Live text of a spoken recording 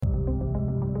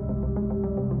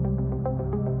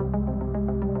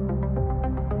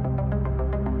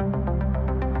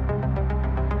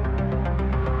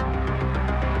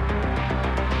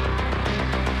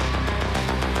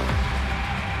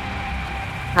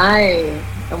Hi,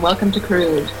 and welcome to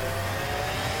Crude.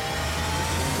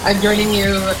 I'm joining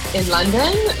you in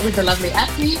London with the lovely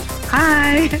Effie.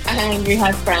 Hi. And we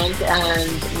have Frank and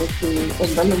Misty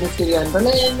in Berlin, the studio in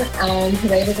Berlin. And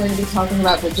today we're going to be talking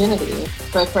about virginity.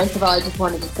 But first of all, I just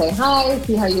wanted to say hi,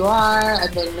 see how you are.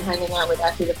 I've been hanging out with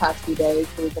Effie the past few days,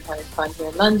 so we've been having fun here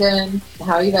in London.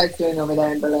 How are you guys doing over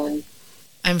there in Berlin?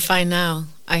 I'm fine now.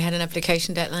 I had an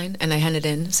application deadline and I handed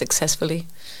in successfully,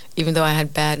 even though I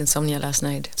had bad insomnia last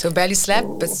night. So barely slept,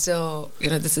 but still,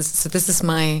 this is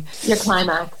my... Your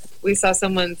climax. We saw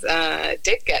someone's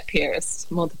dick get pierced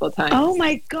multiple times. Oh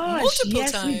my gosh. Multiple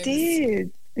yes, times. we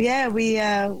did. Yeah,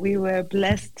 we were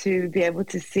blessed to be able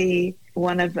to see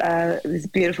one of this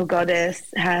beautiful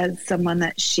goddess has someone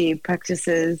that she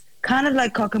practices kind of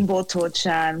like cock and ball torture,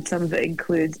 and some of it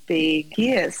includes being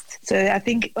pierced. So I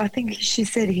think she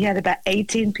said he had about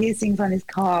 18 piercings on his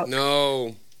cock.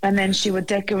 No. And then she would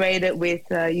decorate it with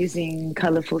using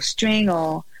colourful string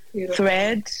or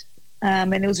thread.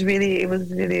 And it was really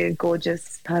a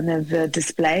gorgeous kind of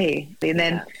display. And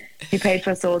then he paid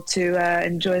for us all to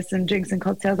enjoy some drinks and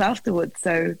cocktails afterwards.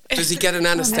 So does he get an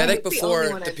anaesthetic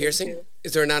before the piercing?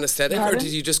 Is there an anaesthetic, or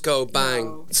did you just go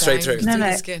bang straight through? No,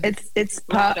 it's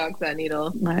part of that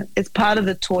needle. No, it's part of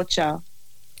the torture.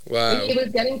 Wow. He was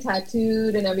getting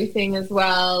tattooed and everything as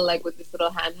well, like with this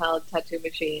little handheld tattoo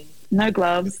machine. No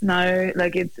gloves, no.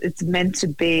 Like it's meant to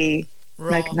be raw.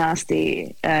 Like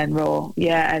nasty and raw.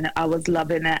 Yeah, and I was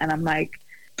loving it, and I'm like,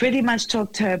 pretty much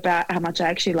talked to her about how much I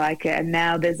actually like it, and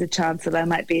now there's a chance that I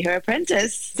might be her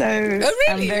apprentice. So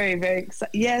I'm very, very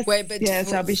excited. Yes,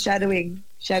 so I'll be shadowing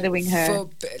her. For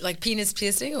like penis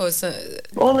piercing or so?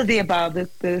 All of the above, the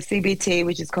CBT,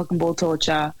 which is cock and ball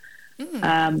torture,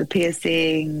 the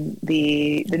piercing,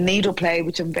 the needle play,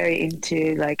 which I'm very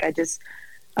into. Like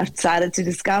I've started to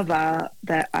discover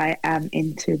that I am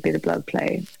into a bit of blood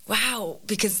play. Wow,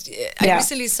 because I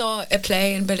recently saw a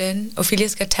play in Berlin,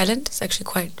 Ophelia's Got Talent. It's actually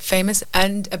quite famous.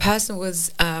 And a person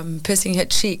was piercing her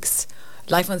cheeks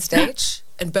live on stage,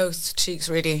 and both cheeks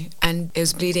really. And it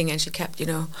was bleeding, and she kept,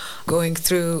 going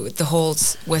through the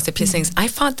holes with the piercings. I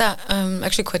found that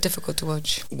actually quite difficult to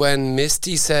watch. When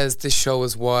Misty says this show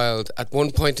is wild, at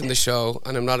one point in the show,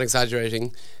 and I'm not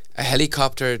exaggerating, a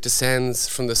helicopter descends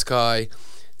from the sky.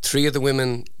 3 of the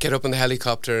women get up in the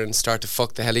helicopter and start to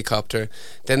fuck the helicopter.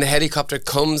 Then the helicopter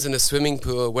comes in a swimming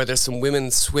pool where there's some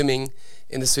women swimming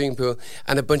in the swimming pool,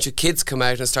 and a bunch of kids come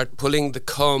out and start pulling the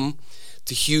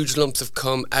huge lumps of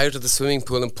cum out of the swimming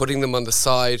pool and putting them on the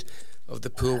side of the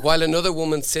pool, while another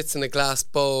woman sits in a glass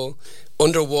bowl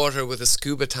underwater with a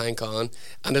scuba tank on,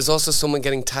 and there's also someone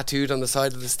getting tattooed on the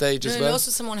side of the stage as well. And also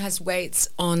someone has weights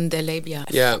on their labia.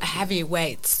 Yeah. Heavy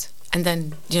weights. And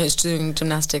then, it's doing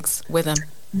gymnastics with them.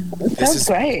 That's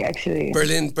great, actually.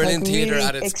 Berlin like theatre really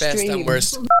at its extreme. best and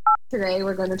worst. Today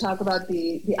we're going to talk about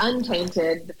the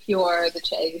untainted, the pure, the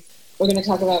chaste. We're going to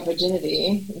talk about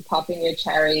virginity, popping your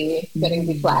cherry, getting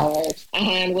deflowered.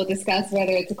 And we'll discuss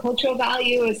whether it's a cultural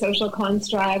value, a social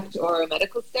construct, or a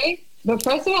medical state. But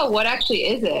first of all, what actually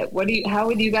is it? How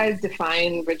would you guys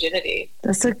define virginity?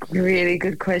 That's a really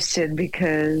good question,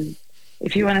 because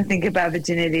if you want to think about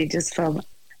virginity just from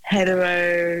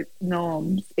hetero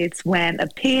norms, it's when a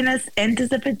penis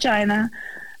enters a vagina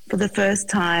for the first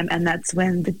time, and that's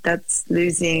when that's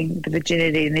losing the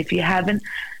virginity. And if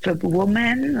a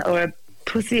woman or a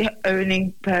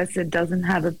pussy-owning person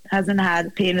hasn't had a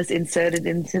penis inserted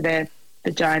into their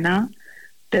vagina,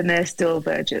 then they're still a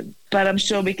virgin. But I'm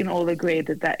sure we can all agree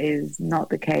that is not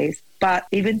the case. But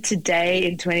even today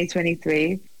in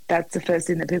 2023, that's the first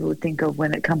thing that people would think of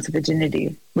when it comes to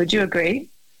virginity. Would you agree?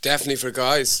 Definitely for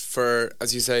guys, for,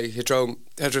 as you say,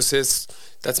 heterosis,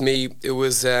 that's me. It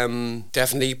was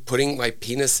definitely putting my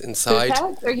penis inside.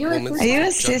 Are you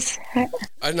a cis? I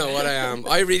don't know what I am.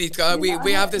 I really,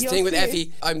 we have this thing with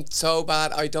Effie. I'm so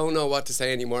bad, I don't know what to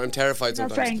say anymore. I'm terrified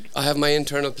sometimes. Frank, I have my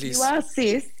internal police. You are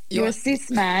cis. You're a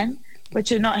cis man, but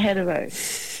you're not hetero.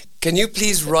 Can you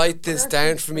please write this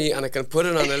down for me, and I can put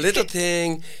it on a little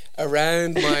thing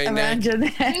around my neck? Your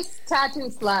neck. Just tattoo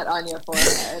slut on your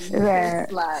forehead. Yeah.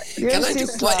 Slut. Can I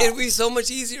just? It would be so much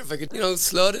easier if I could.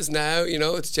 Slut is now.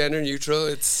 It's gender neutral.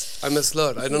 I'm a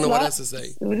slut. I don't know what else to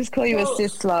say. We'll just call you a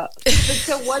cis slut. But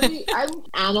so what? I'm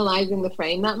analyzing the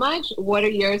frame that much. What are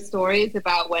your stories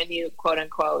about when you quote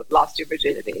unquote lost your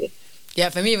virginity? Yeah,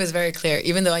 for me it was very clear.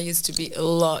 Even though I used to be a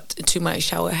lot to my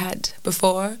shower head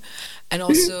before. And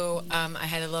also, I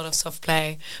had a lot of soft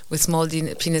play with small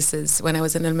penises when I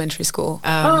was in elementary school.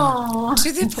 To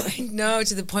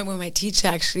the point where my teacher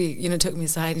actually, took me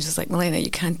aside and she's like, "Milena, you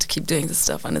can't keep doing this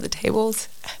stuff under the tables."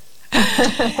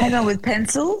 I know, with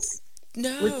pencils.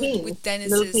 No, with teens, with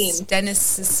little teens.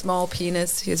 Dennis's small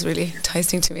penis. He was really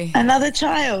enticing to me. Another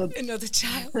child. Another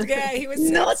child. Yeah, he was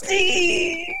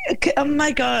naughty. Oh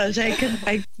my gosh,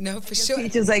 I no, for sure.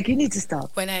 Teachers like, you need to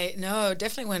stop.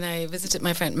 Definitely when I visited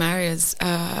my friend Marius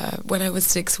when I was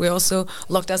 6, we also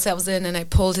locked ourselves in, and I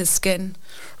pulled his skin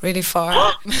really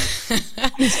far.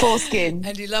 His foreskin.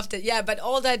 And he loved it. Yeah, but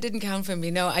all that didn't count for me.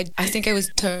 No, I think I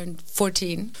was turned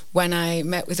 14 when I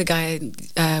met with a guy,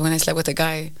 when I slept with a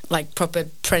guy, like proper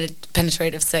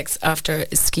penetrative sex after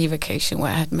a ski vacation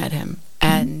where I had met him.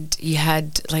 And he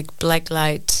had like black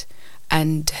light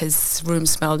and his room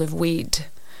smelled of weed.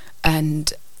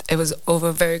 And it was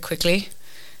over very quickly.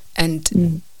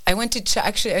 And I went to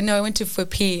I went to for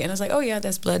pee, and I was like, oh yeah,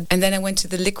 there's blood. And then I went to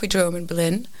the Liquidrome in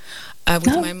Berlin with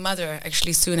my mother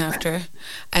actually soon after,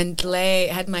 and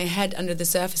had my head under the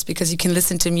surface because you can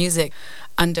listen to music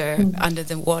under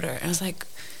the water. And I was like,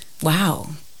 wow,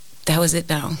 that was it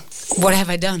now. What have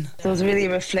I done? So it was a really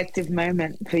reflective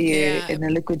moment for you in the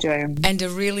Liquidrome. And a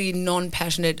really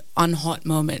non-passionate, unhot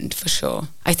moment for sure.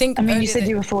 I mean, you said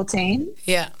you were 14?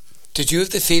 Yeah. Did you have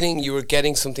the feeling you were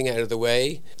getting something out of the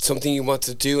way, something you want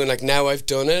to do, and like now I've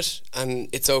done it and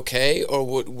it's okay? Or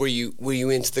were you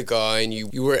into the guy and you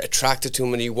were attracted to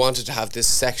him and you wanted to have this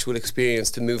sexual experience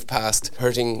to move past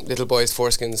hurting little boys'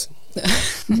 foreskins?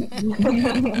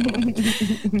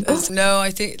 No, I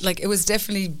think like it was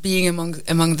definitely being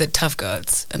among the tough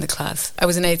girls in the class. I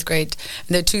was in 8th grade,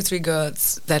 and there were 2-3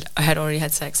 girls that had already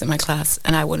had sex in my class,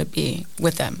 and I want to be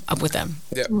with them, up with them.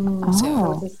 Yeah.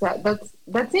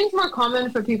 That seems more common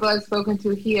for people I've spoken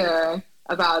to here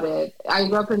about it. I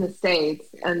grew up in the States,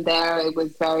 and there it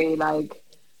was very like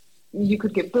you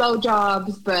could get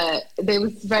blowjobs, but there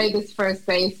was very this first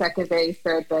base, second base,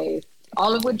 third base,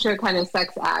 all of which are kind of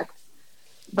sex acts.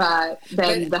 But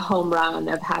then the home run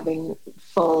of having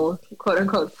full, quote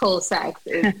unquote, full sex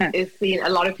is seen. A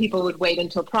lot of people would wait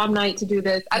until prom night to do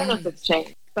this. I don't know if it's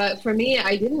changed. But for me,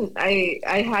 I didn't. I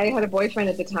had a boyfriend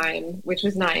at the time, which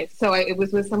was nice. So it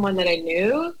was with someone that I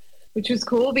knew, which was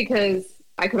cool because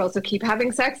I could also keep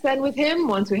having sex then with him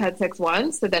once we had sex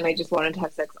once. So then I just wanted to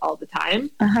have sex all the time.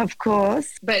 Of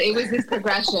course. But it was this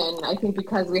progression, I think,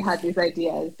 because we had these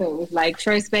ideas. So it was like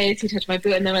first base, he touched my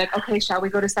boot, and then we're like, okay, shall we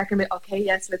go to second base? Okay,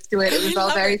 yes, let's do it. It was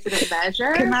all very sort of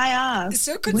measured. Can I ask,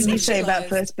 so when you say about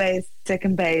first base,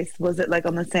 second base, was it like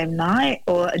on the same night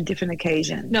or a different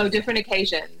occasion? No, different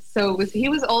occasions. So he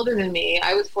was older than me.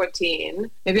 I was 14.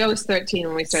 Maybe I was 13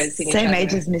 when we started seeing each other. Same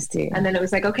age as Misty. And then it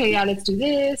was like, okay, yeah, let's do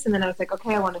this. And then I was like,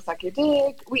 okay, I want to suck your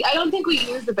dick. I don't think we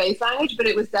used the base language, but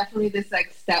it was definitely this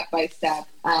like step by step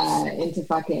into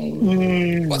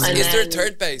fucking. Is there a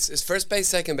third base? Is first base,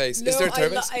 second base? No, is there a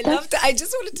third base? I loved it. I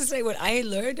just wanted to say what I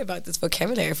learned about this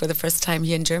vocabulary for the first time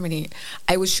here in Germany.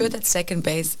 I was sure that second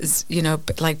base is,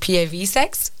 like PIV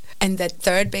sex. And that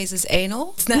third base is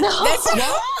anal. That's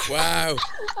Wow.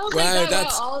 Oh wow,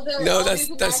 God,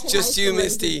 that's just you,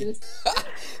 Misty.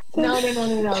 No.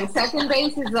 Second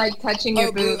base is like touching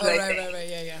your boob. Right,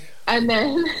 yeah. And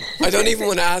then I don't even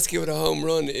want to ask you what a home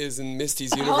run is in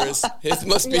Misty's universe. It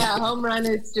must be. Yeah, home run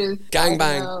is just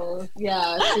gangbang.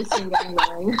 Yeah, it's just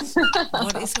gangbang.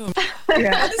 What is home?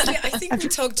 Yeah. Honestly, I think we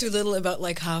talk too little about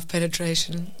like half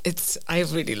penetration. I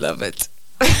really love it.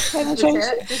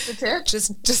 Just a tip?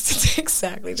 Just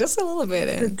exactly, just a little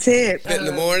bit. The tip. Bit in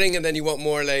the morning, and then you want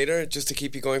more later, just to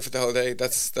keep you going for the whole day.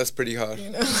 That's pretty hot.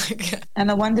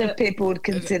 And I wonder if people would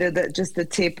consider that just the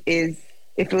tip is,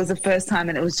 if it was the first time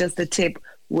and it was just the tip,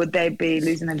 would they be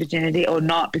losing their virginity or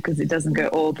not because it doesn't go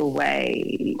all the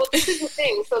way? Well, this is the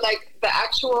thing. So, like the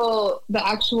actual,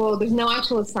 there's no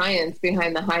actual science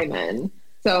behind the hymen.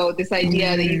 So this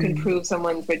idea that you can prove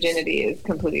someone's virginity is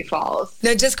completely false.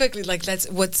 No, just quickly, like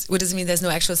what does it mean there's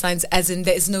no actual science? As in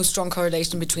there is no strong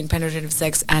correlation between penetrative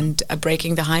sex and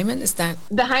breaking the hymen? Is that?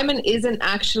 The hymen isn't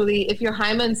actually, if your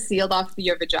hymen sealed off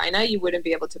your vagina, you wouldn't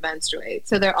be able to menstruate.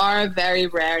 So there are a very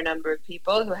rare number of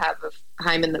people who have a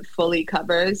hymen that fully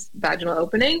covers vaginal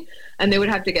opening, and they would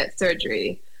have to get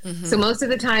surgery. Mm-hmm. So most of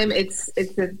the time it's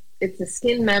a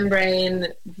skin membrane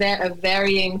of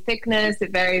varying thickness. It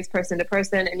varies person to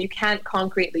person, and you can't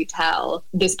concretely tell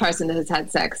this person has had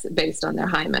sex based on their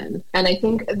hymen. And I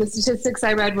think the statistics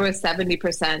I read were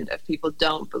 70% of people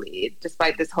don't bleed,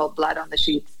 despite this whole blood on the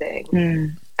sheets thing.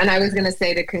 And I was going to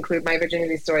say, to conclude my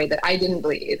virginity story, that I didn't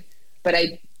bleed, but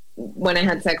when I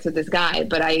had sex with this guy,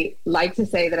 but I like to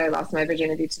say that I lost my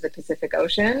virginity to the Pacific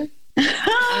Ocean.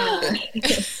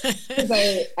 Because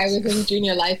I was in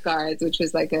junior lifeguards, which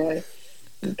was like a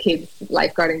kids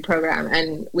lifeguarding program,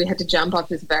 and we had to jump off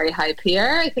this very high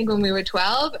pier, I think when we were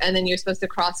 12, and then you're supposed to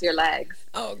cross your legs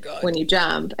when you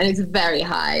jump, and it's very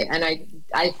high, and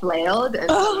I flailed,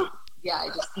 and I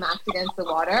just smacked against the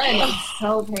water, and it was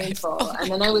so painful.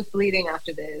 And then I was bleeding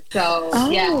after this. So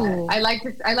I like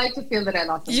to feel that I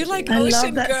lost. You like I Ocean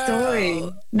love that Girl.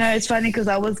 story. No, it's funny because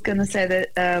I was going to say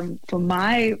that for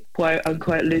my quote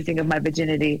unquote losing of my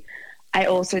virginity, I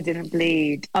also didn't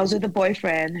bleed. I was with a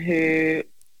boyfriend who,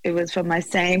 it was from my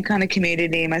same kind of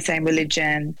community, my same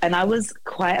religion. And I was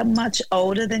quite much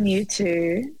older than you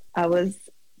two. I was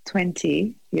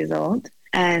 20 years old.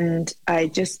 And I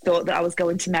just thought that I was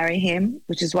going to marry him,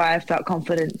 which is why I felt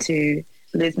confident to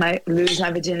lose my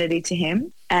virginity to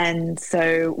him. And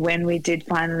so when we did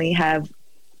finally have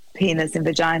penis and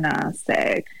vagina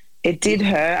sex, it did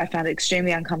hurt. I found it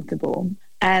extremely uncomfortable.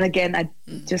 And again,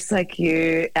 just like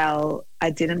you, Elle, I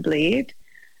didn't bleed.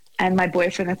 And my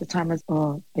boyfriend at the time was,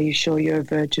 "Oh, are you sure you're a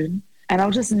virgin?" And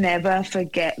I'll just never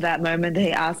forget that moment that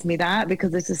he asked me that,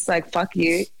 because it's just like, fuck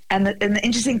you. And the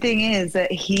interesting thing is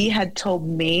that he had told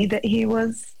me that he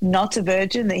was not a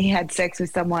virgin, that he had sex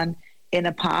with someone in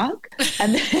a park.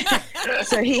 And then,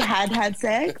 so he had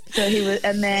sex. So he was,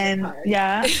 and then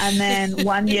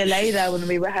 1 year later, when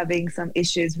we were having some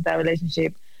issues with our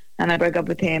relationship and I broke up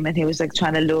with him and he was like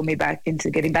trying to lure me back into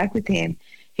getting back with him,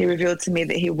 he revealed to me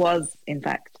that he was in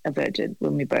fact a virgin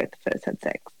when we both first had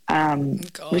sex.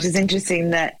 Which is interesting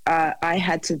that I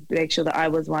had to make sure that I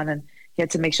was one and he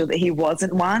had to make sure that he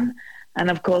wasn't one. And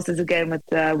of course, there's again with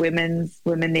women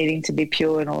needing to be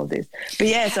pure and all this. But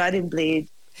yeah, so I didn't bleed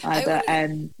either.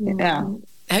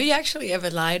 Have you actually ever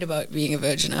lied about being a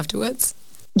virgin afterwards?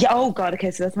 Yeah. Oh God.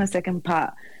 Okay. So that's my second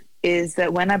part, is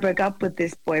that when I broke up with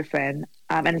this boyfriend,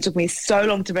 and it took me so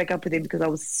long to break up with him because I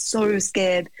was so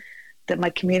scared that my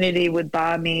community would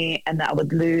bar me and that I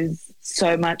would lose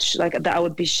so much, like that I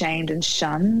would be shamed and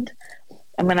shunned.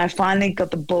 And when I finally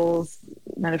got the balls,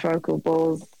 metaphorical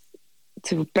balls,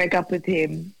 to break up with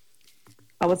him,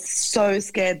 I was so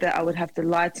scared that I would have to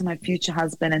lie to my future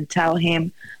husband and tell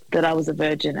him that I was a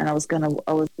virgin. And I was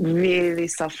really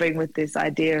suffering with this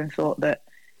idea and thought that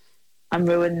I'm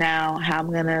ruined now. How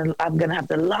I'm gonna have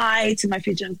to lie to my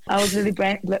future husband. I was really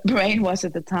brainwashed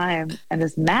at the time, and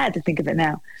it's mad to think of it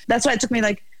now. That's why it took me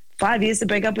like 5 years to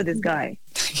break up with this guy.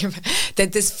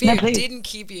 That this fear didn't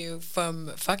keep you from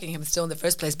fucking him still in the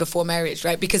first place before marriage,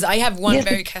 right? Because I have one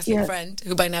very Catholic friend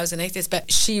who by now is an atheist,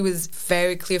 but she was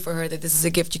very clear for her that this is a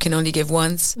gift you can only give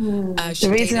once. She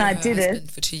the reason I dated did her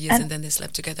it for 2 years and then they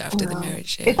slept together after the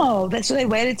marriage. Yeah. Oh, that's why they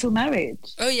waited till marriage.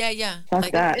 Oh yeah.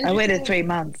 Fuck that. I waited 3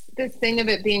 months. This thing of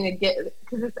it being a gift,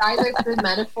 because it's either the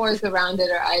metaphors around it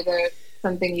are either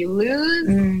something you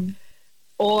lose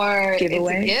or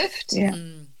Giveaway. It's a gift. Yeah.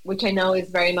 Which I know is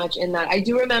very much in that. I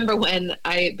do remember when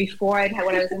I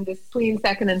was in between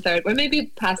second and third, or maybe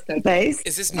past third base.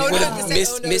 Is this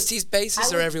Misty's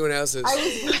bases or everyone else's?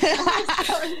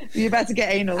 You're about to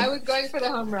get anal. I was going for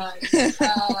the home run.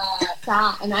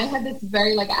 And I had this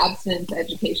very like abstinence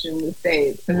education in the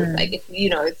States. It was like, it's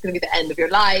going to be the end of your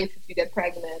life if you get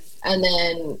pregnant. And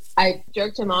then I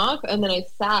jerked him off, and then I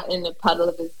sat in a puddle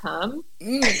of his cum.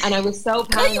 And I was so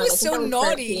paranoid. You were so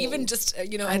naughty, even just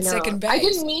at second base. I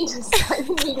didn't mean to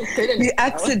sit in it. You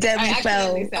accidentally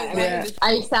fell.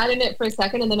 I sat in it for a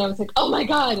second, and then I was like, oh my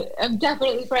God, I'm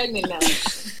definitely pregnant now.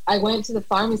 I went to the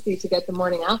pharmacy to get the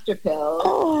morning after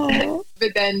pill,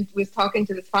 but then was talking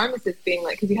to this pharmacist being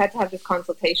like, because you had to have this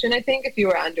consultation, I think, if you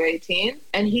were under 18.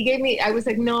 And he gave me, I was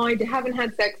like, no, I haven't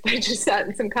had sex, but I just sat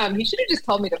in some cum. He should have just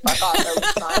told me to fuck off. I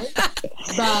was fine.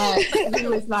 But he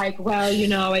was like,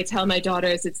 well, I tell my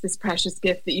daughters it's this precious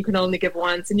gift that you can only give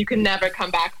once and you can never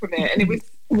come back from it. And it was...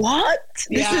 What?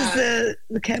 This is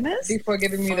the chemist? Before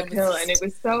giving me the pill. And it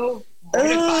was so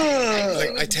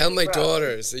mortifying. I tell my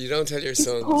daughters, you don't tell your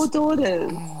sons. Poor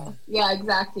daughters. Yeah,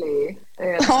 exactly.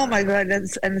 Yeah. Oh my God.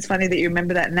 And it's funny that you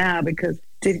remember that now, because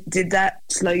did that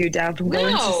slow you down from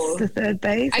going to third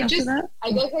base after that?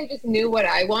 I guess I just knew what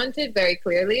I wanted very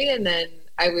clearly, and then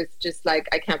I was just like,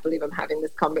 I can't believe I'm having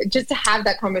this just to have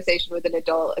that conversation with an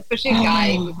adult, especially a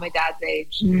guy who was my dad's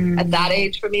age. At that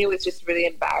age, for me, it was just really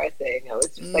embarrassing. I was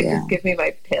just like, just give me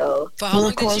my pill. For how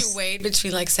long did you wait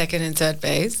between like second and third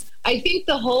base? I think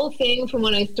the whole thing from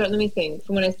when I started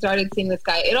seeing this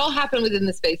guy, it all happened within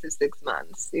the space of 6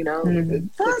 months,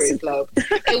 It's slippery slope.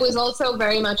 It was also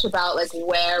very much about like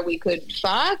where we could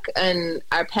fuck and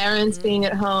our parents being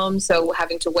at home, so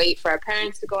having to wait for our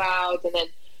parents to go out. And then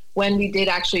when we did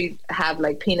actually have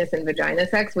like penis and vagina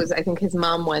sex was, I think his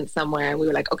mom went somewhere and we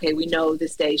were like, okay, we know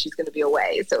this day she's going to be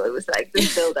away. So it was like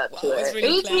this build up to it. It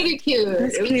was really cute. It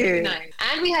was really nice.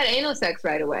 And we had anal sex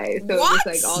right away. So it was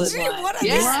like all in one.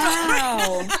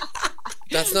 Wow.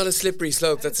 That's not a slippery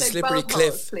slope. That's a slippery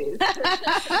cliff. Please.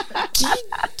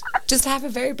 Just have a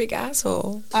very big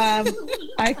asshole.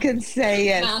 I can say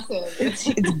yes. Massive.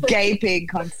 It's gaping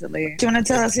constantly. Do you want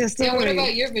to tell us your story? Yeah, what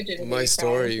about your virginity? My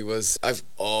story was I've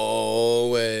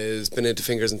always been into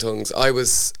fingers and tongues. I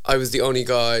was the only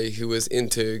guy who was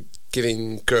into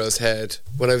giving girls head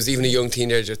when I was even a young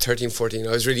teenager, 13, 14.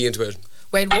 I was really into it.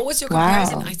 Wait, what was your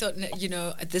comparison? Wow. I thought,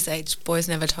 at this age, boys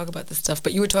never talk about this stuff.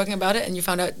 But you were talking about it and you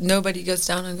found out nobody goes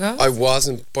down on girls? I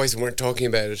wasn't. Boys weren't talking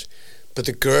about it. But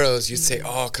the girls, you'd say,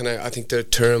 oh, can I think the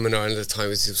term in Ireland at the time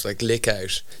was just like lick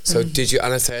out. So did you?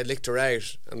 And I'd say, I licked her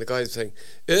out. And the guys were saying,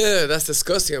 ew, that's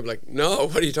disgusting. I'm like, no,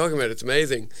 what are you talking about? It's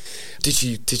amazing. Did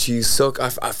you suck?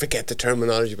 I forget the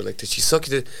terminology, but like, did she suck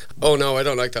you? Oh, no, I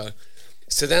don't like that.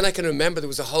 So then I can remember there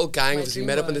was a whole gang of us. We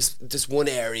met up in this one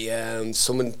area, and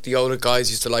the older guys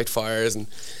used to light fires and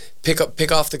pick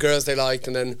off the girls they liked,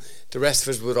 and then the rest of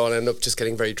us would all end up just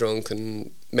getting very drunk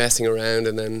and messing around.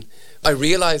 And then I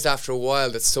realised after a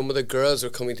while that some of the girls were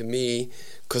coming to me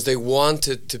because they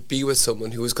wanted to be with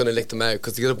someone who was going to lick them out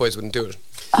because the other boys wouldn't do it.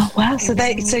 Oh wow! So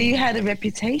you had a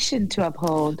reputation to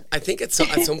uphold. I think at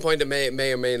some point it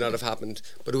may or may not have happened,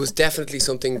 but it was definitely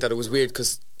something that it was weird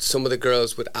because some of the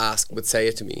girls would say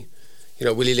it to me,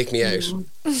 will you lick me out?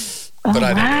 But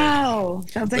I don't know.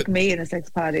 Sounds like me in a sex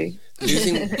party.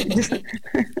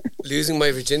 Losing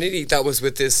my virginity, that was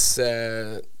with this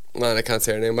man, I can't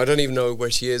say her name. I don't even know where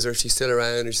she is or if she's still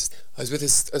around. I was with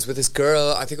this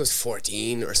girl, I think I was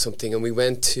 14 or something, and we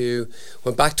went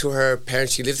back to her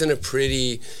parents. She lived in a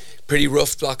pretty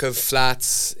rough block of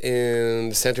flats in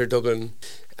the centre of Dublin.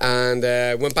 And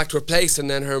went back to her place, and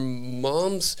then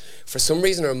for some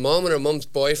reason her mum and her mum's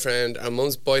boyfriend, our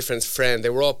mum's boyfriend's friend,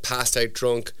 they were all passed out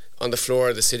drunk on the floor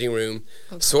of the sitting room,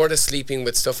 sort of sleeping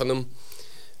with stuff on them.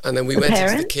 And then we went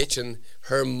into the kitchen,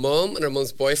 her mum and her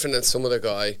mum's boyfriend and some other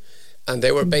guy, and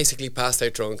they were basically passed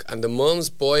out drunk. And the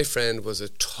mum's boyfriend was a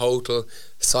total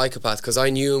psychopath because I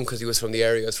knew him because he was from the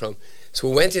area I was from. So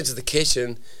we went into the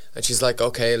kitchen, and she's like,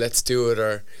 okay, let's do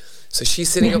it. So she's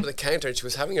sitting up at the counter, and she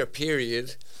was having her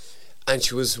period, and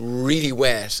she was really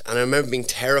wet. And I remember being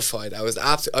terrified. I was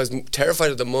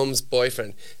terrified of the mum's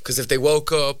boyfriend because if they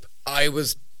woke up, I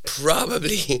was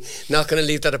probably not going to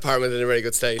leave that apartment in a very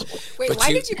good state. Wait, but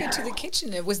why did you get to the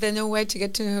kitchen? Was there no way to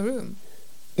get to her room?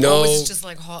 No. Or was it just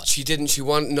like hot?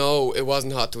 No, it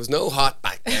wasn't hot. There was no hot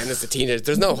back then as a teenager.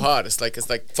 There's no hot. It's like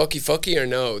fucky or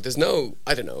no. There's no,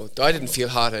 I don't know. I didn't feel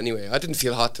hot anyway. I didn't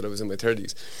feel hot till I was in my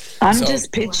 30s. I'm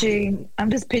just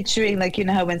picturing like,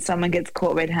 how when someone gets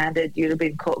caught red-handed, you'd have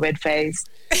been caught red-faced.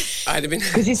 I'd have been.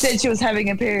 Because you said she was having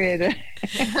a period.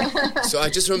 So I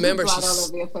just remember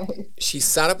she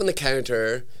sat up on the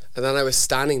counter, and then I was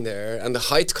standing there, and the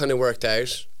height kind of worked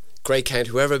out. Great count,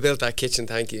 whoever built that kitchen,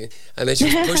 thank you. And then she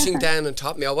was pushing down on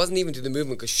top of me. I wasn't even doing the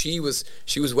movement because she was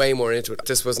way more into it.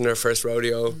 This wasn't her first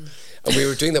rodeo, and we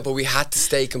were doing that, but we had to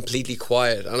stay completely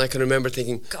quiet. And I can remember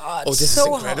thinking, God, oh, this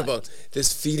so is incredible. Hot.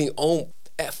 This feeling,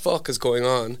 fuck is going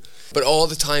on. But all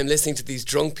the time listening to these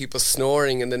drunk people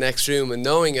snoring in the next room and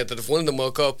knowing that if one of them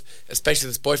woke up, especially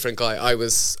this boyfriend guy, I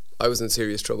was in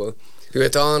serious trouble. We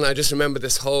went on. I just remember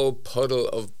this whole puddle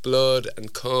of blood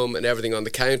and cum and everything on the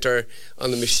counter,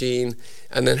 on the machine,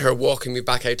 and then her walking me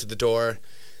back out to the door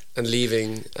and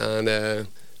leaving, and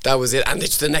that was it. And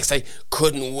the next day,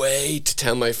 couldn't wait to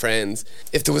tell my friends.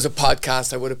 If there was a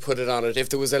podcast, I would have put it on it. If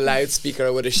there was a loudspeaker,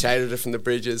 I would have shouted it from the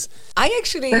bridges. I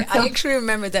actually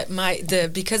remember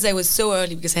that because I was so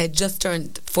early, because I had just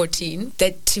turned 14,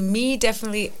 that to me,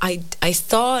 definitely, I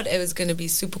thought I was going to be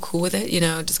super cool with it,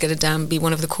 just get it down, be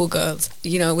one of the cool girls.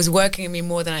 It was working on me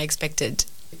more than I expected.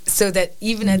 So that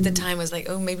even at the time, I was like,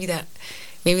 oh, maybe that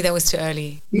was too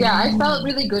early. Yeah, I felt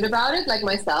really good about it. Like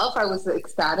myself, I was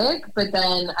ecstatic, but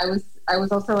then I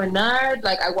was also a nerd.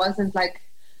 Like I wasn't like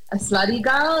a slutty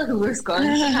girl who was going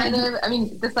to kind of,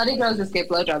 the slutty girls just get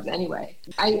blowjobs anyway.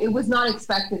 It was not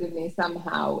expected of me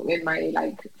somehow in my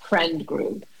like friend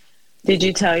group. Did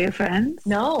you tell your friends?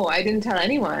 No, I didn't tell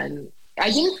anyone. I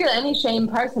didn't feel any shame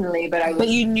personally, but But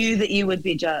you knew that you would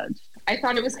be judged. I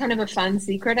thought it was kind of a fun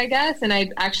secret, I guess. And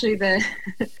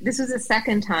this was the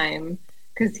second time,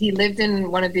 because he lived in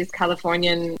one of these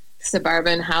Californian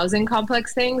suburban housing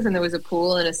complex things, and there was a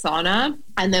pool and a sauna,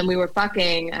 and then we were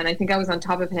fucking, and I think I was on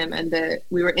top of him, and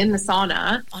we were in the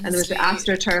sauna. Honestly. And there was the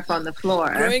AstroTurf on the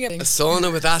floor. A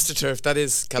sauna with AstroTurf, that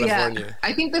is California. Yeah,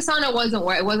 I think the sauna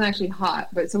wasn't actually hot,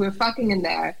 but so we were fucking in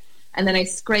there, and then I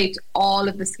scraped all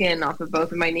of the skin off of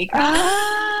both of my kneecaps.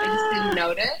 I just didn't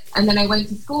notice. And then I went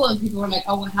to school and people were like,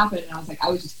 oh, what happened? And I was like, I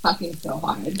was just fucking so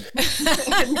hard.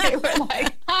 And they were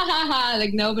like, ha ha ha,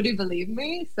 like nobody believed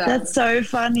me. So that's so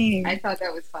funny. I thought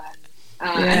that was fun.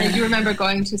 And I do remember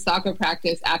going to soccer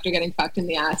practice after getting fucked in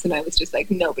the ass, and I was just like,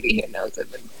 nobody here knows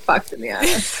I've been fucked in the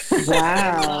ass.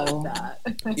 Wow.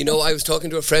 You know, I was talking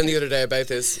to a friend the other day about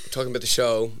this, talking about the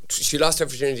show. She lost her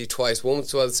virginity twice.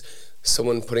 Once was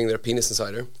someone putting their penis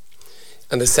inside her.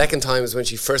 And the second time was when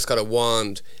she first got a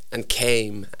wand and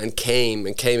came and came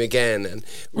and came again. And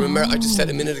remember, I just said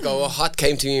a minute ago, hot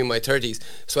came to me in my 30s.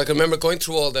 So I can remember going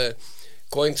through all the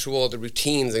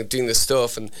routines and doing this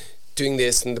stuff and doing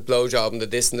this and the blowjob and the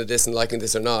this and the this and liking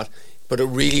this or not. But it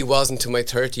really wasn't to my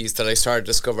 30s that I started to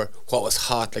discover what was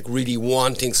hot, like really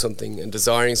wanting something and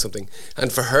desiring something.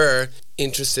 And for her,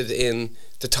 interested in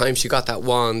the time she got that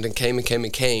wand and came and came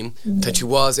and came, that she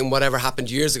was in whatever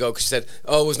happened years ago, because she said,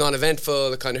 it was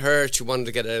non-eventful, it kind of hurt, she wanted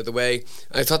to get it out of the way.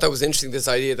 And I thought that was interesting, this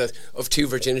idea that of two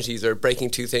virginities or breaking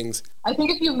two things. I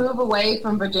think if you move away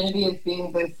from virginity as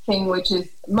being this thing which is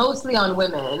mostly on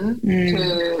women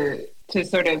to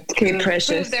sort of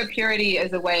prove their purity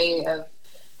as a way of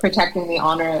protecting the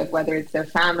honor of whether it's their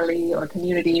family or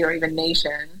community or even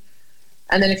nation.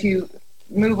 And then if you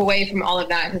move away from all of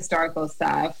that historical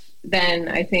stuff, then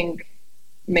I think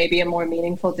maybe a more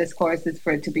meaningful discourse is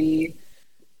for it to be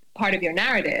part of your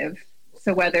narrative.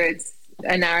 So whether it's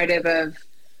a narrative of,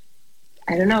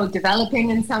 I don't know, developing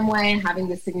in some way, having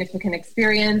this significant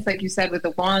experience, like you said, with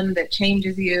the wand that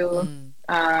changes you,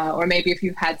 or maybe if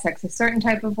you've had sex a certain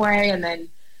type of way, and then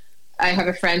I have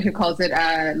a friend who calls it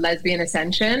lesbian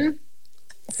ascension.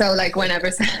 So like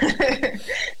whenever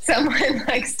someone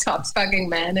like stops fucking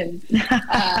men and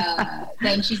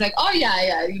then she's like, oh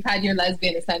yeah, you've had your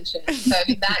lesbian ascension. So I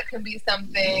mean, that can be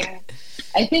something.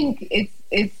 I think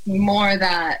it's more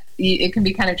that it can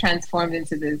be kind of transformed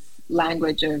into this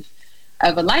language of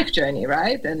a life journey,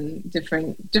 right? And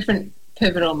different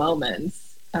pivotal moments.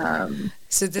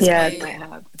 So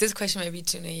this question may be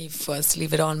too naive for us to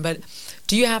leave it on, but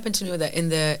do you happen to know that in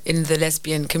the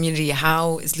lesbian community,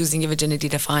 how is losing your virginity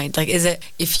defined? Like, is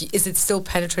it still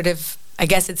penetrative? I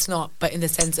guess it's not, but in the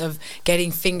sense of getting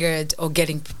fingered or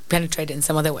getting penetrated in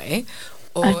some other way,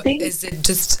 or is it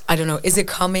just, I don't know, is it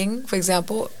coming, for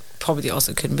example? Probably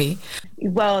also couldn't be.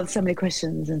 Well, so many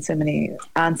questions and so many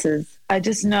answers. I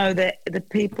just know that the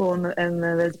people and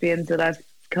the lesbians that I've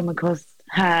come across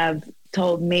have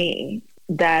told me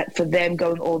that for them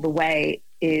going all the way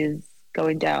is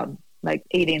going down, like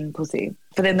eating pussy.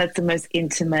 For them, that's the most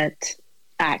intimate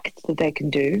act that they can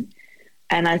do.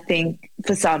 And I think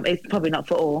for some, it's probably not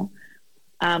for all,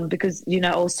 because, you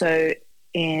know, also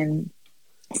in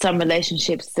some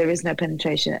relationships, there is no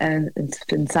penetration, and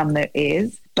in some there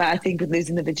is. But I think with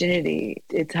losing the virginity,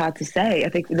 it's hard to say. I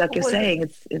think, like you're saying,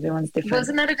 everyone's different.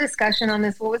 Wasn't that a discussion on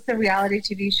this? What was the reality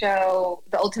TV show,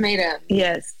 The Ultimatum?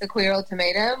 Yes. The Queer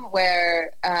Ultimatum,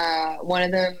 where one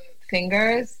of them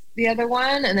fingers the other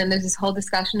one, and then there's this whole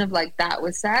discussion of, like, that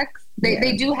was sex.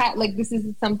 They do have, like, this is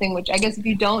something which I guess if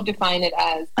you don't define it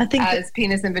as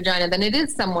penis and vagina, then it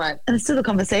is somewhat... And it's still a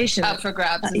conversation. Up for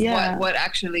grabs is what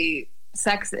actually...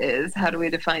 sex is. How do we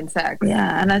define sex?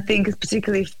 Yeah, and I think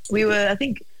particularly I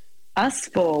think us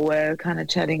four were kind of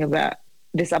chatting about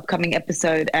this upcoming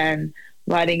episode and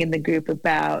writing in the group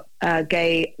about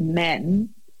gay men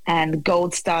and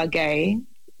gold star gay,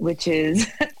 which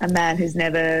is a man who's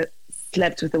never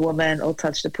slept with a woman or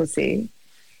touched a pussy.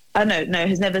 Oh no,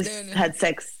 who's never had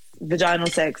vaginal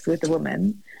sex with a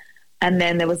woman. And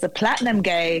then there was a platinum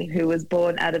gay who was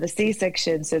born out of a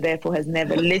C-section, so therefore has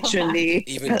never literally...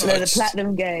 The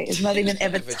platinum gay has not even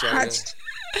ever touched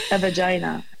a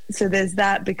vagina. So there's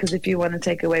that, because if you want to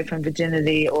take away from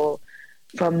virginity or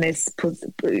from this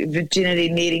virginity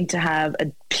needing to have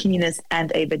a penis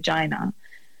and a vagina,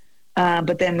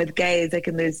 but then with gays, they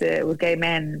can lose it. With gay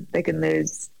men, they can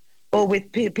lose... Or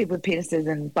with people with penises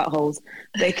and buttholes,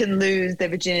 they can lose their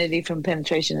virginity from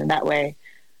penetration in that way.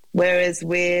 Whereas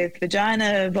with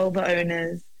vagina, vulva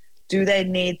owners, do they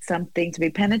need something to be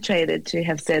penetrated to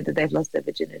have said that they've lost their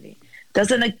virginity?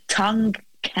 Doesn't a tongue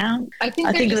count? I think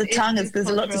the tongue there's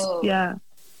a lot of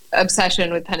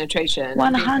obsession with penetration.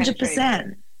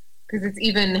 100%. Because it's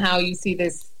even how you see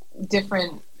this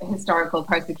different historical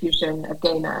persecution of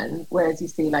gay men, whereas you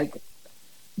see like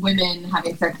women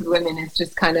having sex with women is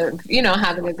just kind of, you know,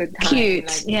 having a good time.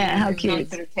 Cute, like, how cute. Not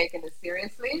sort of taken as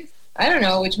seriously. I don't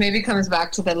know, which maybe comes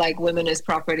back to the like women as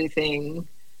property thing.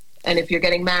 And if you're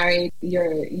getting married,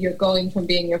 you're going from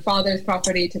being your father's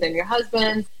property to then your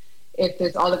husband's. If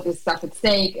there's all of this stuff at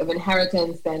stake of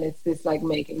inheritance, then it's this like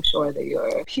making sure that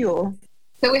you're pure.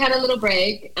 So we had a little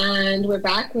break, and we're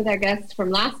back with our guest from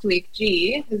last week,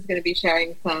 G, who's going to be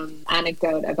sharing some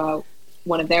anecdote about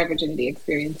one of their virginity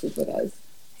experiences with us.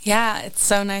 Yeah, it's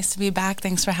so nice to be back.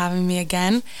 Thanks for having me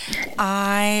again.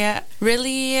 I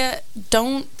really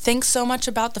don't think so much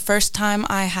about the first time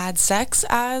I had sex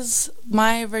as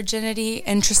my virginity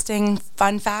interesting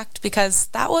fun fact, because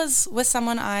that was with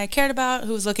someone I cared about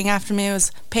who was looking after me. It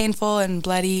was painful and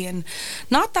bloody and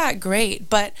not that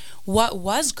great. But what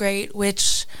was great,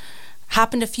 which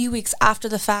happened a few weeks after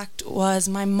the fact, was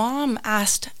my mom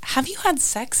asked, "Have you had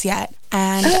sex yet?"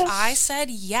 And I said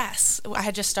yes. I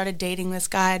had just started dating this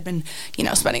guy. I'd been,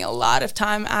 spending a lot of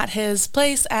time at his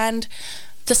place. And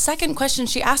the second question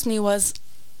she asked me was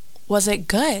it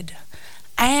good?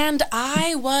 And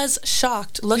I was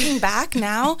shocked. Looking back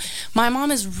now, my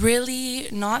mom is really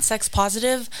not sex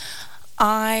positive.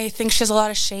 I think she has a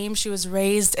lot of shame. She was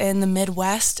raised in the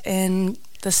Midwest in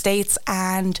the States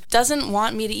and doesn't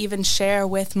want me to even share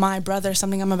with my brother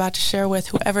something I'm about to share with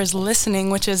whoever's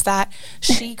listening, which is that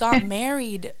she got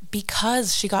married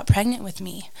because she got pregnant with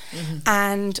me. Mm-hmm.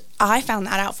 And I found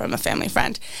that out from a family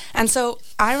friend. And so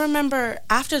I remember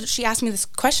after she asked me this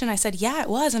question, I said, yeah, it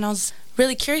was. And I was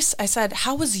really curious. I said,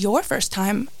 how was your first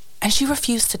time? And she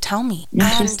refused to tell me.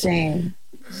 Interesting.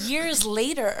 And years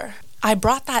later, I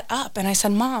brought that up and I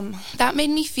said, Mom, that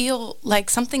made me feel like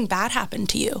something bad happened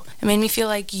to you. It made me feel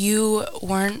like you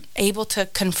weren't able to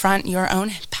confront your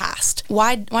own past.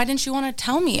 Why didn't you want to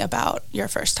tell me about your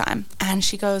first time? And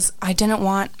she goes, I didn't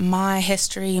want my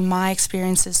history, my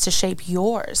experiences to shape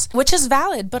yours, which is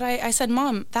valid. But I said,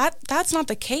 Mom, that's not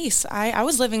the case. I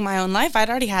was living my own life. I'd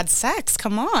already had sex.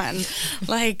 Come on.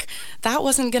 Like, that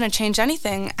wasn't going to change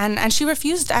anything. And she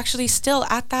refused actually still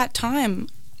at that time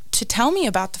to tell me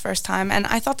about the first time. And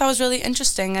I thought that was really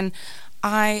interesting. And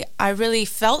I really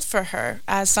felt for her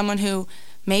as someone who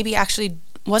maybe actually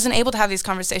wasn't able to have these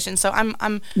conversations. So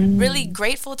I'm really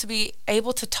grateful to be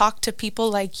able to talk to people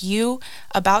like you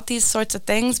about these sorts of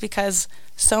things, because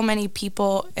so many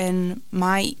people in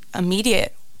my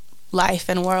immediate life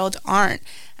and world aren't.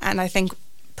 And I think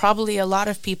probably a lot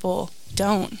of people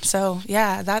don't. So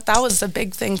yeah, that was a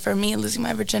big thing for me, losing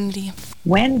my virginity.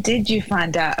 When did you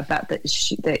find out about that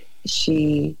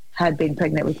she had been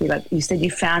pregnant with you? Like you said,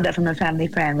 you found out from a family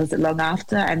friend. Was it long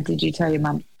after? And did you tell your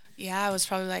mum? Yeah, I was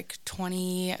probably like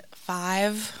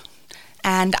 25.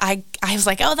 And I was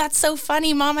like, oh, that's so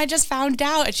funny, Mom, I just found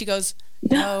out. And she goes,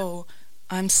 no,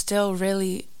 I'm still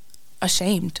really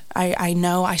ashamed. I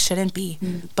know I shouldn't be,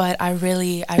 but I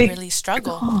really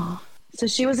struggle. Oh. So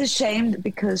she was ashamed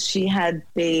because she had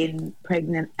been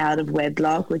pregnant out of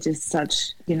wedlock, which is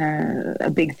such, a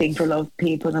big thing for a lot of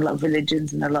people and a lot of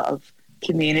religions and a lot of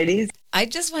communities. I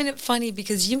just find it funny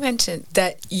because you mentioned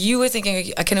that you were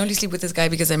thinking, I can only sleep with this guy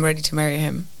because I'm ready to marry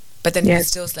him. But then you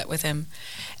still slept with him.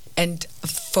 And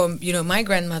from, my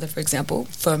grandmother, for example,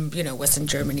 from, Western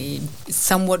Germany,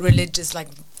 somewhat religious, like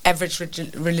average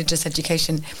religious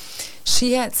education,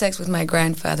 she had sex with my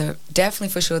grandfather, definitely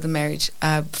for sure the marriage,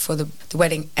 for the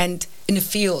wedding, and in a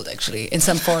field, actually, in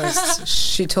some forest,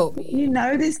 she told me. You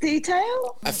know this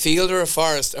detail? A field or a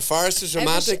forest? A forest is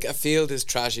romantic, a field is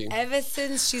trashy. Ever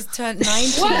since she's turned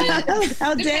 19.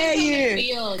 How dare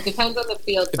you? Depends on the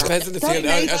field. It depends on the field.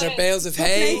 Are there bales of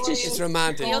hay? It's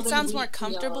romantic. Field sounds more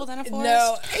comfortable than a forest.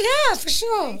 No, yeah, for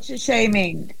sure. Nature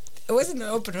shaming. It wasn't an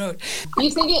open road.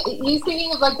 He's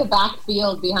thinking of like the back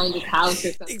field behind his house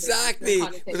or something. Exactly,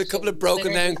 with a couple of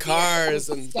broken down cars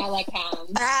and Stella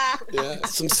cans.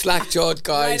 some slack-jawed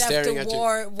guy right staring after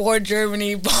at you. War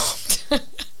Germany bombed.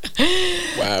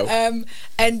 Wow.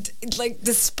 And like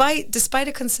despite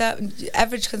a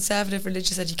average conservative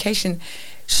religious education,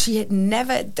 she had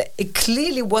never. It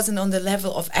clearly wasn't on the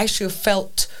level of actual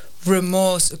felt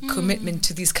remorse or commitment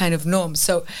to these kind of norms.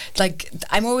 So like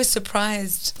I'm always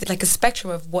surprised, like a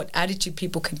spectrum of what attitude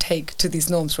people can take to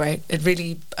these norms, right? It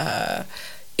really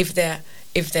if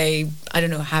they I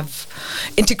don't know, have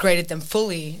integrated them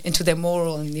fully into their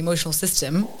moral and emotional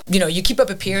system, you keep up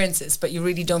appearances, but you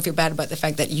really don't feel bad about the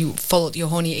fact that you followed your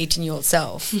horny 18-year-old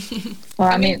self. Well,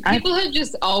 I mean people have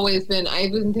just always been,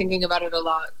 I've been thinking about it a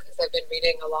lot because I've been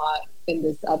reading a lot in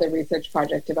this other research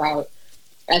project about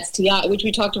STI, which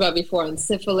we talked about before, on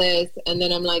syphilis. And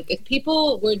then I'm like, if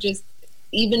people were just,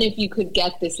 even if you could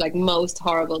get this like most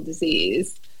horrible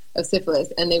disease of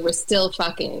syphilis and they were still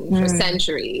fucking for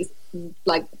centuries,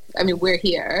 like, I mean, we're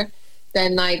here,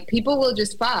 then like people will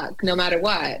just fuck no matter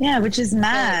what. Yeah, which is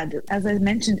mad. As I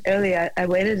mentioned earlier, I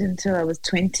waited until I was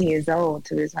 20 years old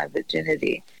to lose my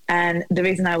virginity. And the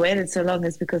reason I waited so long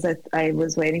is because I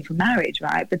was waiting for marriage,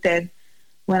 right? But then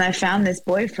when I found this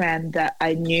boyfriend that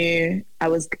I knew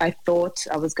I thought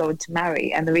I was going to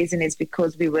marry, and the reason is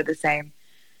because we were the same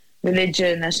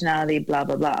religion, nationality, blah,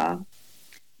 blah, blah.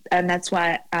 And that's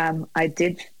why I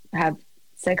did have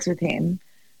sex with him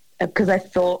because I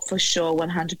thought for sure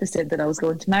 100% that I was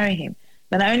going to marry him.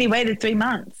 But I only waited 3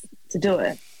 months to do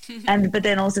it. But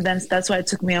then that's why it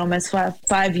took me almost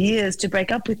five years to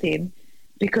break up with him,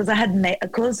 because I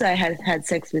had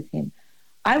sex with him.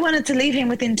 I wanted to leave him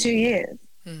within 2 years.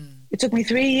 It took me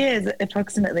 3 years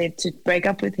approximately to break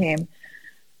up with him.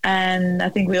 And I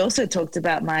think we also talked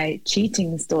about my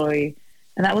cheating story,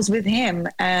 and that was with him.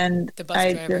 And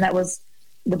that was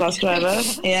the bus driver.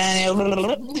 Yeah.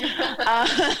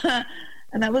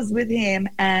 And that was with him.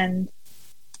 And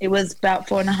it was about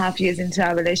 4.5 years into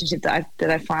our relationship that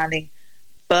I finally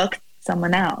fucked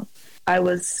someone else. I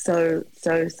was so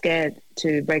scared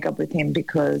to break up with him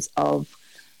because of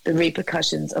the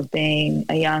repercussions of being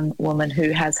a young woman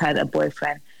who has had a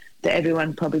boyfriend, that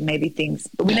everyone probably maybe thinks,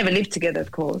 but we never lived together,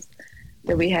 of course,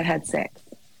 that we had sex.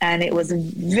 And it was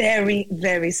very,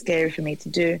 very scary for me to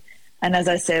do. And as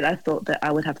I said, I thought that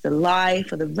I would have to lie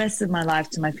for the rest of my life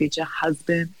to my future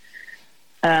husband.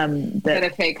 Get a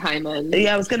fake hymen.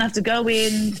 Yeah, I was going to have to go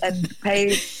in and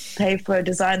pay for a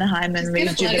designer hymen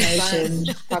rejuvenation.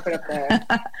 Pop it up there.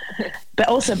 But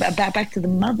also back to the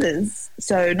mothers.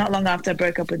 So not long after I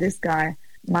broke up with this guy,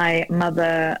 my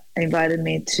mother invited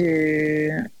me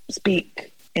to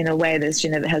speak in a way that she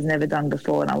has never done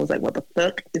before. And I was like, what the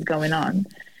fuck is going on?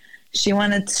 She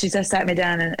just sat me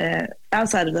down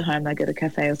outside of the home, like at a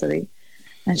cafe or something.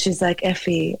 And she's like,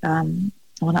 Effie, I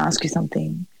want to ask you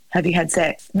something. Have you had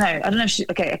sex? No, I don't know if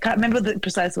I can't remember the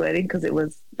precise wording because it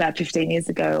was about 15 years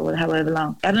ago or however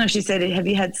long. I don't know if she said, have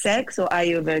you had sex or are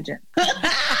you a virgin?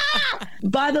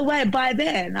 By the way, by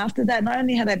then, after that, not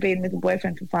only had I been with a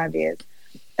boyfriend for 5 years,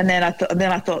 and then I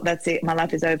thought, that's it, my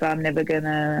life is over. I'm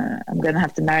gonna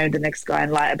have to marry the next guy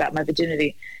and lie about my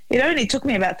virginity. It only took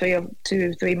me about 2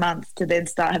 or 3 months to then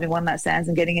start having one night stands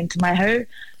and getting into my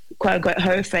quote unquote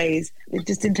hoe phase. It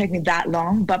just didn't take me that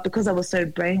long, but because I was so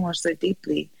brainwashed so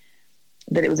deeply,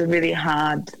 that it was a really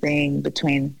hard thing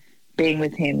between being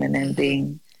with him and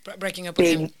then breaking up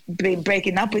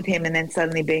with him, and then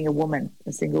suddenly being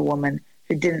a single woman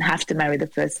who didn't have to marry the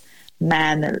first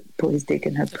man that put his dick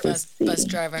in her pussy. Bus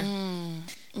driver. And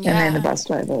then the bus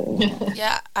driver.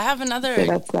 Yeah, I have another so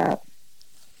that's that.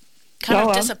 kind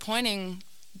of disappointing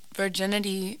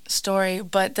virginity story,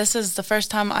 but this is the first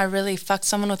time I really fucked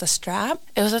someone with a strap.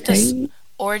 It was at this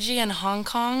orgy in Hong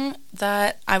Kong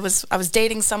that I was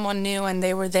dating someone new, and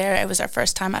they were there. It was our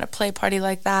first time at a play party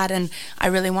like that, and I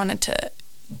really wanted to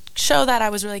show that I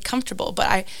was really comfortable, but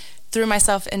I threw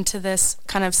myself into this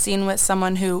kind of scene with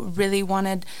someone who really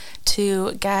wanted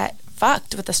to get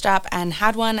fucked with a strap and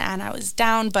had one, and I was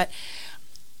down, but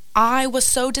I was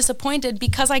so disappointed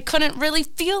because I couldn't really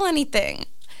feel anything.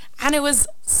 And it was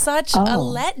such a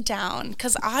letdown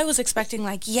because I was expecting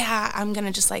I'm going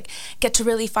to just get to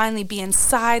really finally be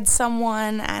inside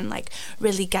someone and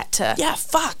really get to,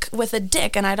 fuck with a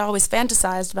dick. And I'd always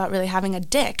fantasized about really having a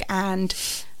dick, and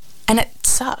it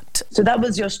sucked. So that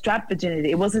was your strap virginity.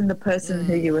 It wasn't the person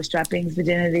who you were strapping's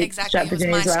virginity. Exactly, strap it was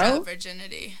virginity my as well? strap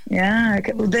virginity. Yeah,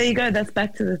 okay. Well, there you go. That's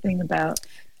back to the thing about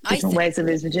different ways of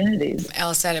his virginities.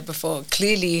 Elle said it before.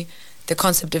 Clearly, the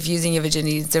concept of using your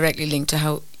virginity is directly linked to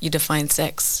how you define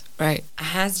sex, right?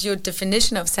 Has your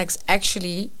definition of sex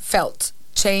actually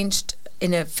changed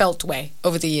in a felt way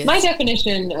over the years? My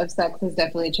definition of sex has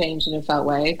definitely changed in a felt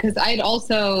way, because I'd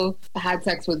also had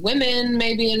sex with women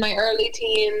maybe in my early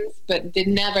teens, but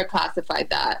never classified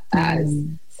that as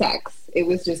sex. It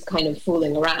was just kind of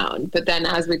fooling around. But then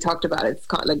as we talked about, it's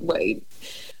kind of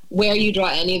where you draw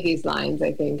any of these lines,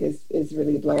 I think, is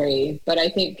really blurry. But I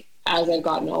think as I've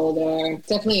gotten older,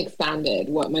 definitely expanded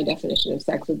what my definition of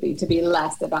sex would be, to be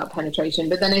less about penetration.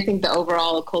 But then I think the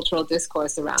overall cultural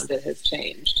discourse around it has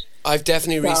changed. I've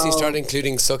definitely recently started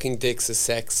including sucking dicks as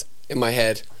sex in my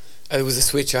head. It was a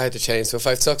switch I had to change. So if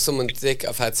I've sucked someone's dick,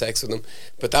 I've had sex with them.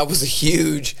 But that was a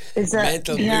huge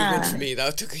mental movement for me.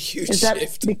 That took a huge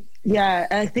shift.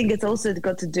 I think it's also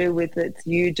got to do with it's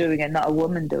you doing it, not a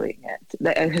woman doing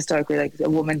it. Historically, a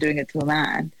woman doing it to a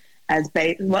man. As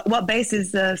base, what base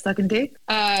is sucking dick?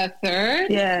 Third.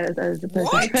 Yeah, as the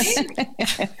person.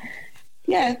 What?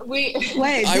 Yeah. I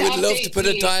would love to put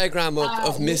a diagram up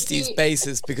of Misty's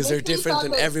bases because they're different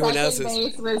than everyone else's.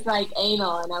 Base was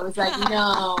anal, and I was like,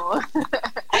 no.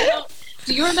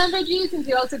 Do you remember, G, since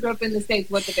you also grew up in the States,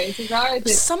 what the bases are?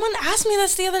 Someone asked me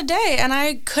this the other day, and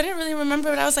I couldn't really remember,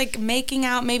 but I was making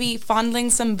out, maybe fondling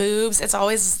some boobs. It's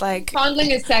always fondling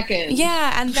is second.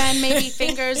 Yeah, and then maybe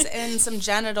fingers in some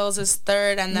genitals is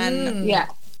third, and then... Yeah.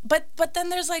 But then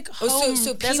there's home...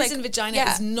 So penis and vagina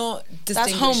is not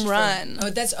distinguished. That's home run.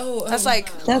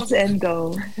 That's end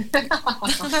goal.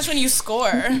 That's when you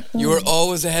score. You were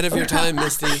always ahead of your time,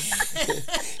 Misty.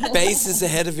 Base is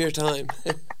ahead of your time.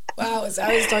 Wow, so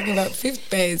I was talking about fifth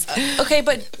base. Okay,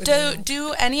 but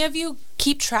do any of you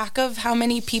keep track of how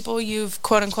many people you've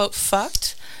quote unquote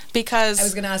fucked? Because I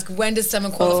was going to ask, when does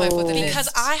someone qualify for the list? Because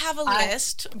I have a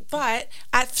list, but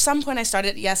at some point I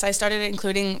started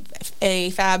including a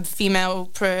fab female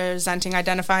presenting,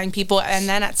 identifying people, and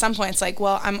then at some point it's like,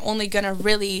 well, I'm only going to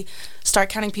really start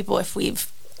counting people if we've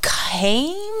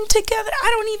came together. I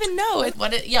don't even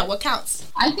know. What counts?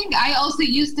 I think I also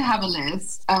used to have a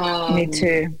list. Me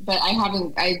too. But I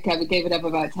gave it up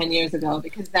about 10 years ago,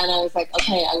 because then I was like,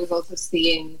 okay, I was also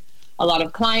seeing a lot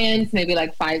of clients, maybe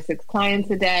like 5-6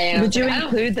 clients a day. Would you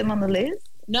include them on the list?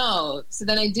 No. So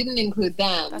then I didn't include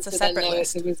them. That's a so separate then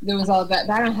list. There was all that.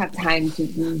 I don't have time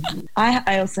to.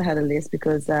 I also had a list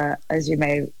because, as you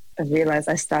may have realized,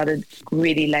 I started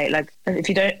really late. Like, I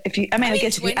guess if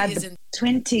you add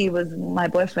 20 was my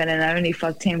boyfriend, and I only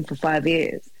fucked him for 5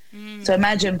 years. So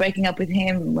imagine breaking up with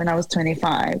him when I was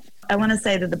 25. I want to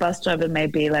say that the bus driver may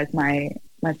be like my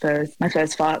first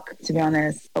fuck, to be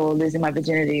honest, or losing my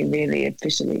virginity really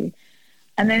officially.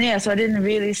 And then, so I didn't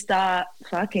really start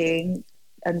fucking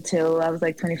until I was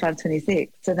like 25,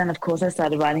 26. So then, of course, I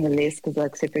started writing a list because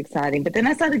like super exciting. But then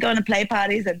I started going to play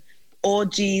parties and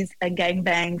orgies and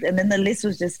gangbangs, and then the list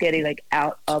was just getting like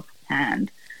out of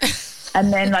hand.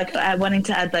 And then like I wanting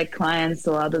to add like clients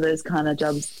or other those kind of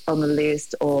jobs on the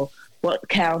list, or what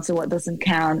counts or what doesn't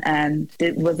count, and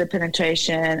was it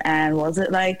penetration, and was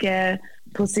it like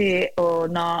pussy or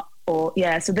not, or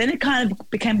so then it kind of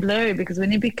became blurry, because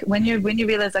when you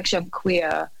realize actually I'm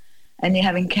queer and you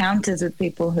have encounters with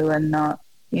people who are not,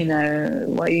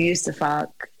 what you used to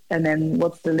fuck, and then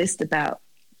what's the list about?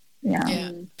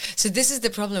 So this is the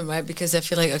problem, right? Because I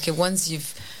feel like, okay, once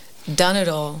you've done it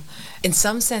all, in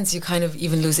some sense you kind of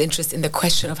even lose interest in the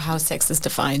question of how sex is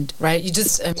defined, right? You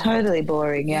just totally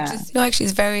boring. Actually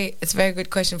it's a very good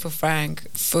question for Frank,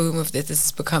 for whom if this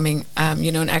is becoming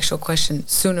an actual question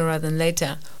sooner rather than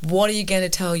later. What are you going to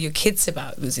tell your kids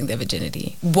about losing their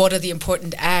virginity? What are the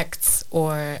important acts,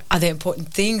 or are there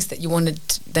important things that you wanted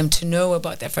them to know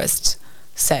about their first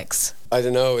sex? I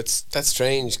don't know, that's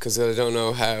strange, because I don't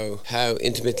know how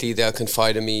intimately they'll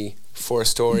confide in me for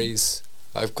stories.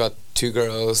 I've got 2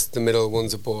 girls, the middle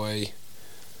one's a boy,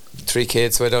 3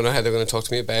 kids, so I don't know how they're going to talk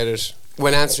to me about it.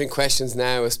 When answering questions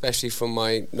now, especially from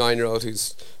my 9-year-old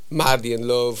who's madly in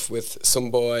love with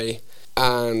some boy,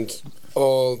 and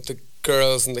all the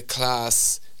girls in the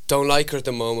class don't like her at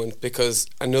the moment because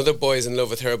another boy is in love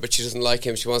with her, but she doesn't like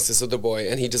him. She wants this other boy,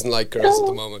 and he doesn't like girls at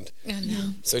the moment. Oh,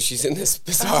 no. So she's in this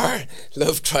bizarre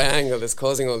love triangle that's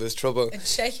causing all this trouble.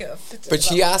 But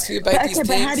she asked me about these things.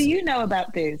 But how do you know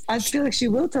about this? I feel like she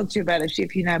will talk to you about it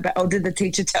if you know about. Or did the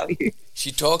teacher tell you?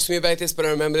 She talks to me about this, but I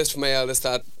remember this from my eldest,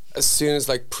 that as soon as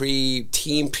like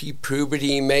pre-teen,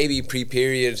 pre-puberty, maybe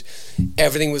pre-period,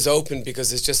 everything was open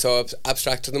because it's just so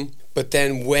abstract to them. But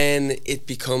then when it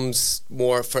becomes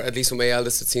more, for at least with my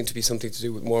eldest, it seemed to be something to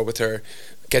do more with her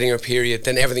getting her period,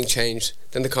 then everything changed.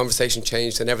 Then the conversation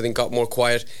changed, and everything got more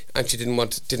quiet, and she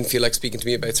didn't feel like speaking to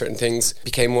me about certain things. It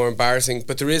became more embarrassing.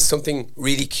 But there is something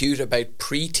really cute about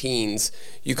pre-teens.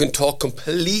 You can talk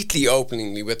completely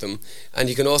openly with them, and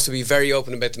you can also be very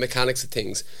open about the mechanics of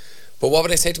things. But what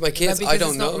would I say to my kids? I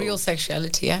don't know. It's not real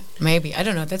sexuality, yeah? Maybe. I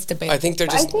don't know. That's debatable. I think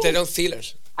they don't feel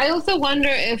it. I also wonder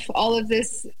if all of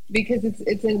this, because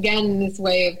it's again this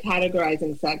way of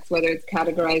categorizing sex, whether it's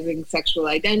categorizing sexual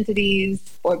identities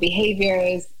or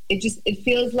behaviors, it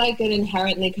feels like an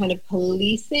inherently kind of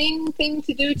policing thing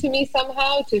to do to me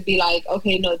somehow, to be like,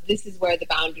 okay, no, this is where the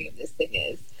boundary of this thing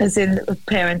is. As in a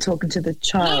parent talking to the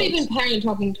child. Not even parent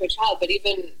talking to a child, but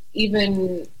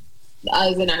even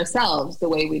us and ourselves, the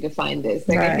way we define this.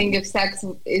 Like, right. I think if sex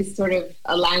is sort of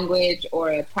a language or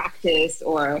a practice,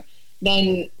 or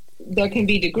then there can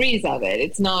be degrees of it.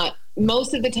 It's not,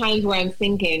 most of the times where I'm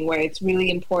thinking where it's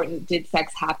really important, did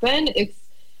sex happen? It's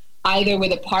either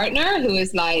with a partner who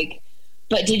is like,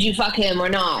 but did you fuck him or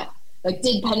not? Like,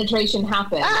 did penetration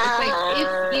happen?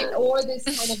 It's like or this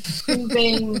kind of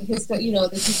proving, this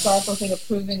historical thing of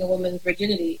proving a woman's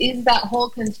virginity. Is that whole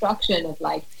construction of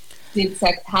like, did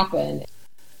sex happen?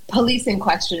 Policing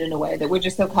question in a way that we're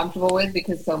just so comfortable with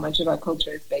because so much of our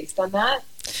culture is based on that.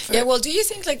 Yeah, well, do you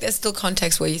think like there's still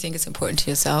context where you think it's important to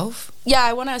yourself? Yeah,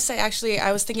 I want to say, actually,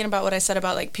 I was thinking about what I said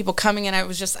about like people coming, and I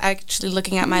was just actually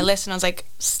looking at my list, and I was like,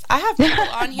 I have people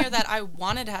on here that I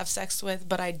wanted to have sex with,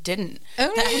 but I didn't.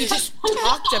 Oh, that we just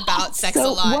talked about sex a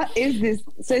lot. So what is this?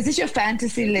 So is this your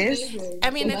fantasy list?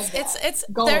 I mean, it's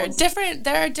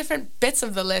there are different bits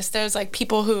of the list. There's like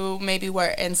people who maybe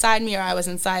were inside me or I was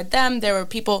inside them. There were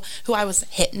people who I was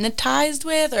hypnotized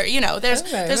with, or there's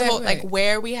like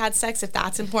where we had sex, if that's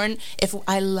that's important. If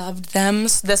I loved them,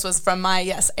 so this was from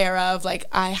my era of like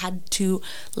I had to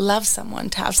love someone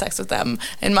to have sex with them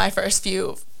in my first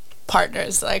few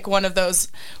partners, like one of those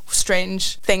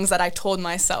strange things that I told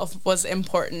myself was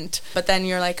important, but then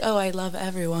you're like, oh, I love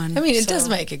everyone. I mean, it does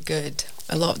make it good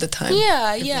a lot of the time.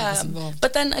 Yeah.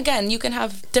 But then again, you can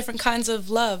have different kinds of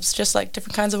loves, just like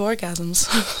different kinds of orgasms.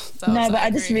 So I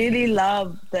just really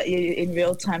love that you in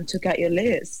real time took out your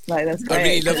list. Like, that's great. I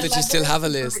really love that you still have a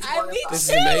list. This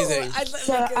is amazing.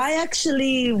 So I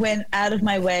actually went out of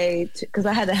my way because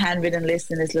I had a handwritten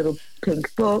list in this little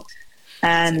pink book.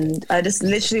 And I just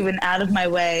literally went out of my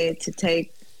way to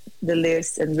take the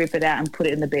list and rip it out and put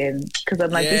it in the bin. Because I'm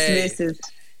like, this list is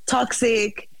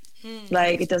toxic.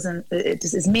 Like, it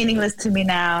just is meaningless to me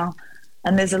now.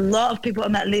 And there's a lot of people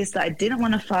on that list that I didn't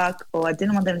want to fuck, or I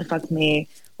didn't want them to fuck me,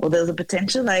 or there was a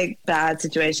potential, like, bad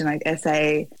situation, like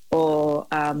SA, or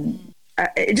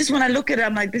just when I look at it,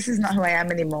 I'm like, this is not who I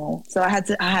am anymore. So I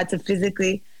had to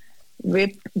physically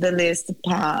rip the list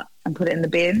apart and put it in the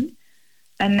bin.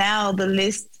 And now the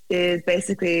list is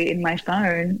basically in my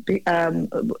phone,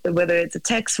 whether it's a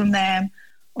text from them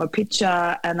or a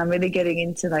picture. And I'm really getting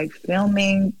into like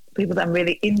filming people that I'm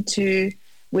really into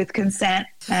with consent.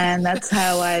 And that's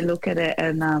how I look at it.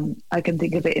 And I can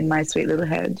think of it in my sweet little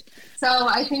head. So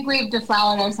I think we've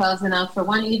deflowered ourselves enough for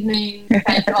one evening.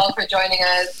 Thank you all for joining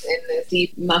us in this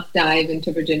deep muck dive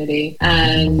into virginity.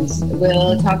 And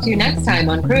we'll talk to you next time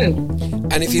on Crude.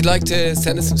 And if you'd like to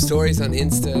send us some stories on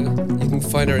Insta, you can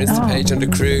find our Insta page under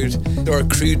Crude or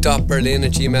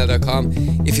crude.berlin@gmail.com.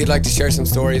 If you'd like to share some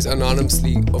stories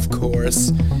anonymously, of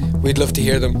course, we'd love to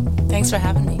hear them. Thanks for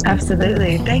having me.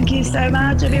 Absolutely. Thank you so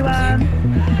much, everyone.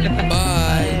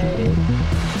 Bye.